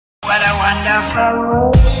What a wonderful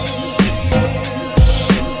world.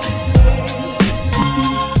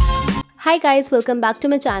 Hi guys, welcome back to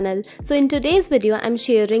my channel. So in today's video, I'm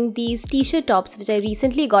sharing these t-shirt tops which I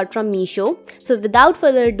recently got from Meesho. So without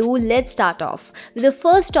further ado, let's start off with the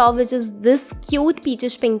first top, which is this cute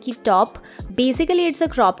peachish pinky top. Basically, it's a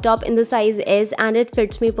crop top in the size S and it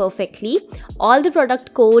fits me perfectly. All the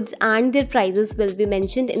product codes and their prices will be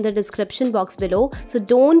mentioned in the description box below, so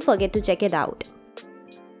don't forget to check it out.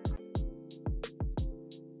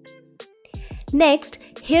 Next,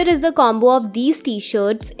 here is the combo of these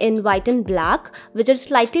t-shirts in white and black, which are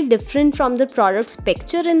slightly different from the product's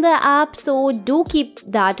picture in the app, so do keep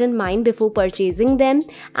that in mind before purchasing them,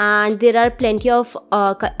 and there are plenty of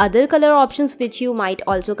other color options which you might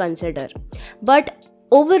also consider. But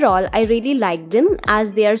overall, I really like them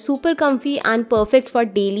as they are super comfy and perfect for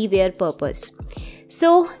daily wear purpose.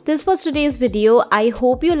 So this was today's video. I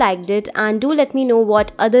hope you liked it, and do let me know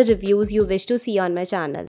what other reviews you wish to see on my channel.